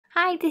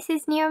Hi, this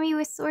is Naomi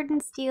with Sword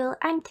and Steel,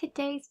 and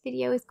today's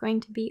video is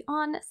going to be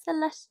on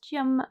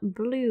Celestium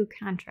Blue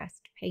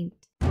contrast paint.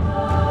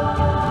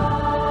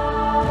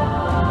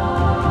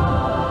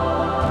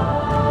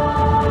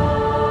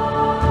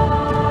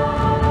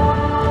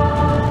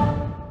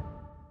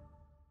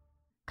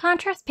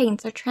 Contrast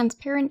paints are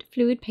transparent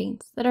fluid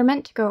paints that are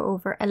meant to go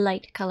over a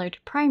light-colored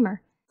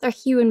primer. Their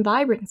hue and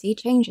vibrancy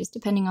changes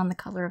depending on the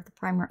color of the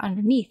primer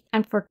underneath,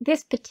 and for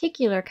this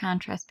particular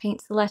contrast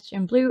paint,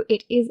 Celestium Blue,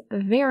 it is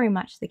very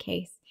much the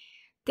case.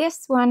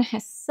 This one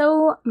has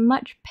so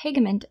much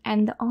pigment,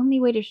 and the only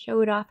way to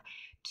show it off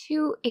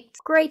to its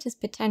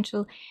greatest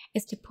potential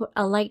is to put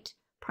a light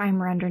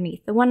primer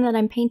underneath. The one that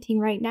I'm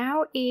painting right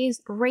now is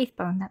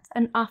Wraithbone. That's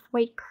an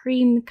off-white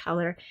cream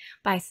color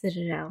by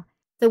Citadel.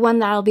 The one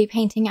that I'll be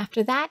painting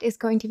after that is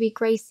going to be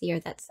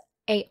Gracier. That's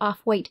a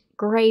off-white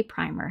gray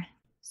primer.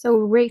 So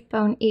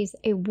Wraithbone is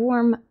a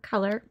warm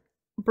color,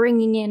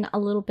 bringing in a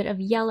little bit of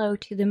yellow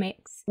to the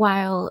mix,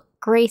 while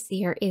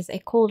Gracier is a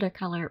colder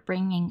color,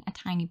 bringing a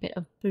tiny bit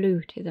of blue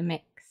to the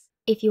mix.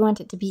 If you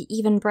want it to be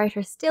even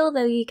brighter still,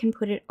 though, you can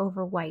put it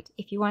over white.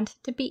 If you want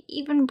it to be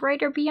even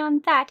brighter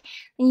beyond that,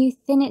 then you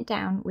thin it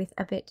down with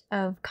a bit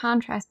of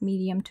contrast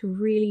medium to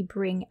really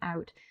bring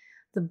out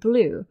the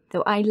blue.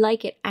 Though I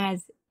like it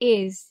as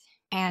is,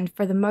 and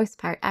for the most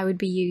part, I would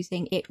be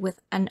using it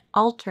with an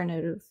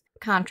alternative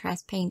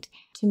contrast paint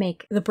to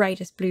make the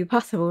brightest blue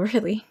possible,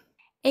 really.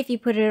 If you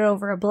put it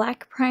over a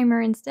black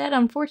primer instead,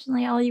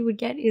 unfortunately all you would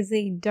get is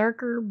a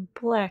darker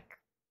black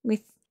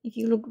with, if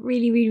you look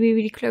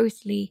really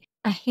closely,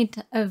 a hint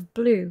of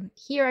blue.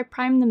 Here I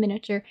primed the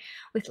miniature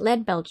with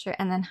lead belcher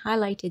and then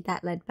highlighted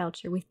that lead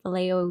belcher with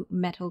Vallejo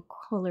metal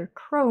color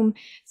chrome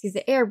to use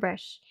the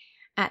airbrush.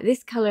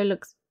 This color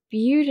looks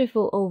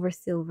beautiful over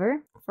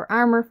silver, for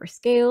armor, for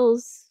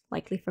scales,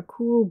 likely for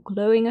cool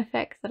glowing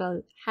effects that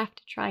I'll have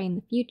to try in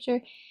the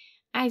future.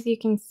 As you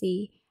can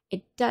see,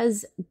 it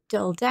does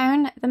dull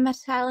down the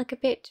metallic a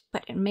bit,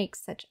 but it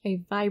makes such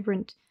a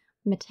vibrant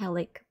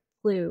metallic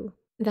blue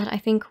that I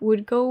think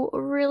would go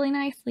really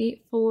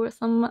nicely for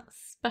some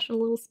special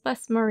little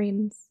Space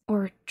Marines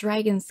or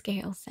dragon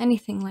scales,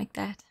 anything like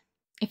that.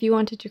 If you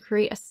wanted to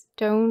create a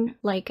stone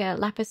like a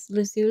lapis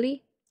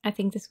lazuli, I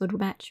think this would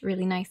match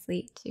really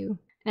nicely too.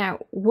 Now,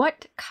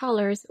 what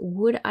colors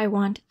would I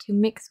want to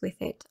mix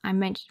with it? I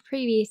mentioned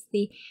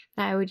previously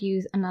that I would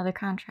use another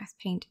contrast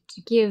paint to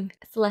give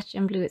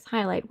Celestium Blue its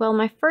highlight. Well,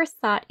 my first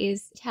thought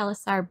is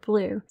Talisar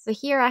Blue. So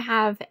here I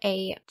have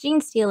a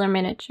Genestealer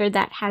miniature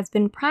that has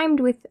been primed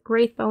with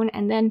Wraithbone,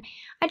 and then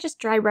I just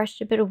dry brushed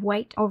a bit of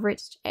white over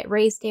its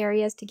raised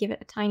areas to give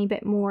it a tiny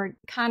bit more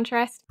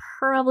contrast.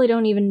 Probably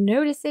don't even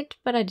notice it,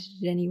 but I did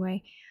it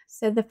anyway.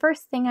 So the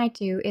first thing I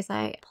do is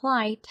I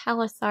apply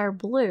Talisar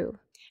Blue.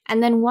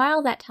 And then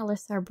while that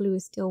Talisar Blue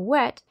is still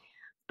wet,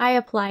 I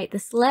apply the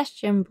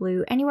Celestium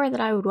Blue anywhere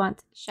that I would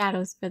want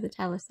shadows for the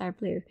Talisar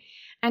Blue.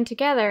 And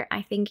together,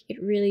 I think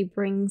it really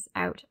brings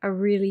out a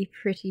really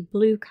pretty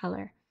blue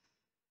color.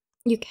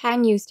 You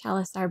can use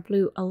Talisar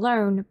Blue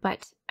alone,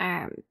 but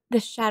the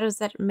shadows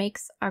that it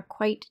makes are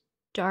quite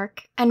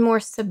dark and more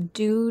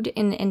subdued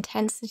in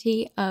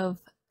intensity of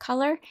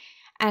color.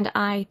 And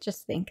I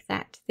just think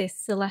that this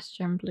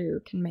Celestium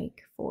Blue can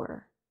make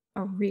for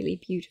a really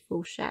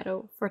beautiful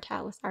shadow for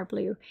Talisar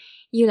Blue.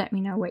 You let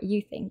me know what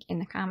you think in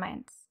the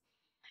comments.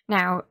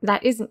 Now,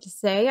 that isn't to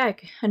say I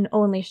can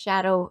only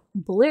shadow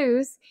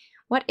blues.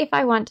 What if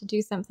I want to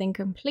do something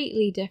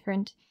completely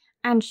different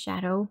and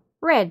shadow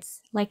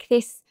reds, like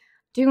this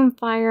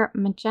Doomfire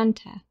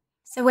Magenta?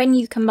 So when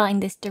you combine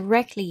this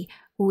directly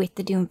with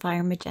the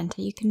Doomfire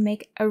Magenta, you can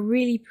make a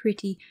really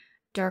pretty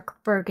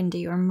dark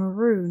burgundy or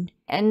maroon.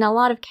 In a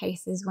lot of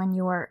cases, when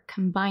you are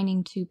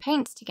combining two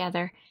paints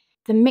together,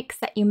 the mix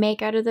that you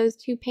make out of those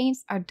two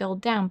paints are dulled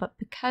down, but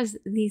because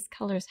these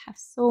colors have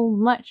so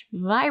much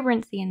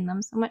vibrancy in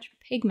them, so much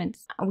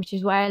pigments, which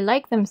is why I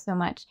like them so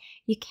much,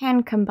 you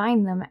can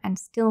combine them and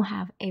still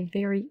have a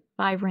very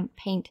vibrant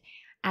paint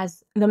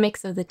as the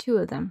mix of the two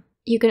of them.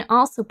 You can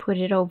also put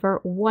it over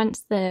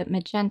once the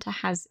magenta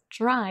has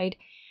dried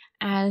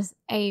as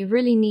a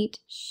really neat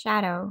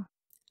shadow.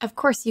 Of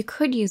course, you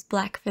could use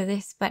black for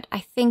this, but I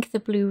think the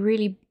blue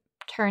really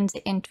turns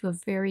it into a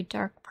very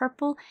dark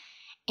purple.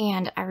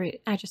 And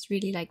I just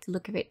really like the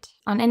look of it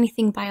on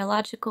anything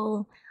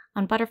biological,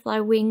 on butterfly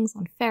wings,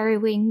 on fairy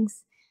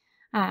wings,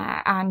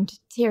 on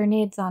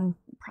Tyranids, on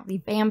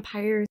probably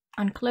vampires,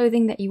 on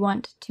clothing that you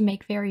want to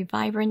make very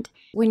vibrant.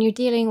 When you're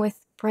dealing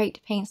with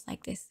bright paints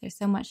like this, there's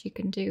so much you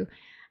can do.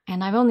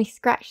 And I've only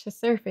scratched the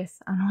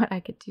surface on what I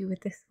could do with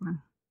this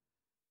one.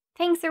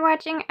 Thanks for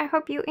watching. I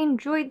hope you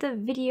enjoyed the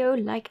video.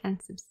 Like and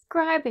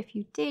subscribe if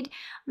you did.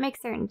 Make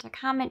certain to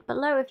comment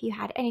below if you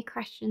had any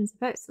questions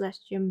about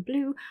Celestium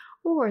Blue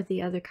or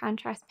the other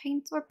contrast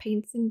paints or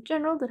paints in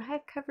general that I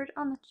have covered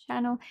on the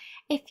channel.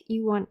 If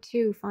you want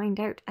to find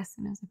out as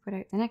soon as I put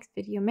out the next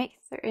video, make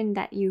certain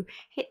that you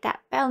hit that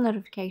bell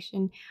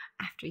notification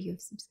after you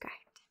have subscribed.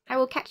 I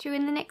will catch you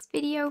in the next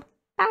video.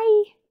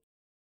 Bye!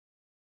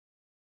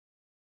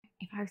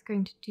 If I was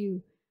going to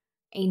do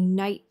a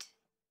night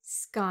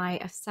sky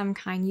of some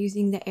kind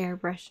using the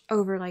airbrush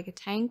over like a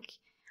tank.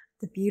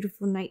 The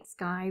beautiful night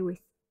sky with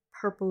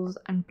purples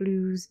and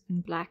blues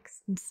and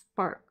blacks and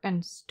spark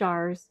and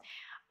stars.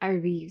 I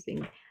will be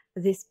using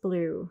this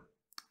blue.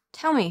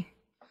 Tell me,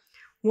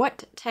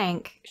 what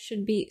tank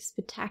should be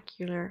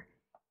spectacular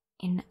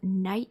in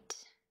night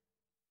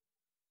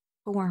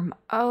form?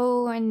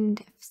 Oh,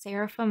 and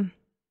seraphim.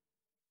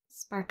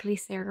 Sparkly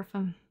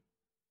seraphim.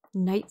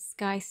 Night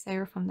sky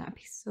seraphim. That'd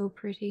be so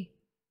pretty.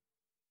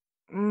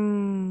 So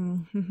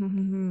many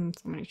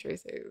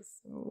choices.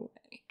 So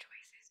many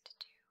choices to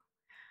do.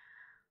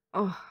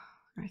 Oh,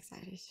 I'm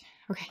excited.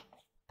 Okay.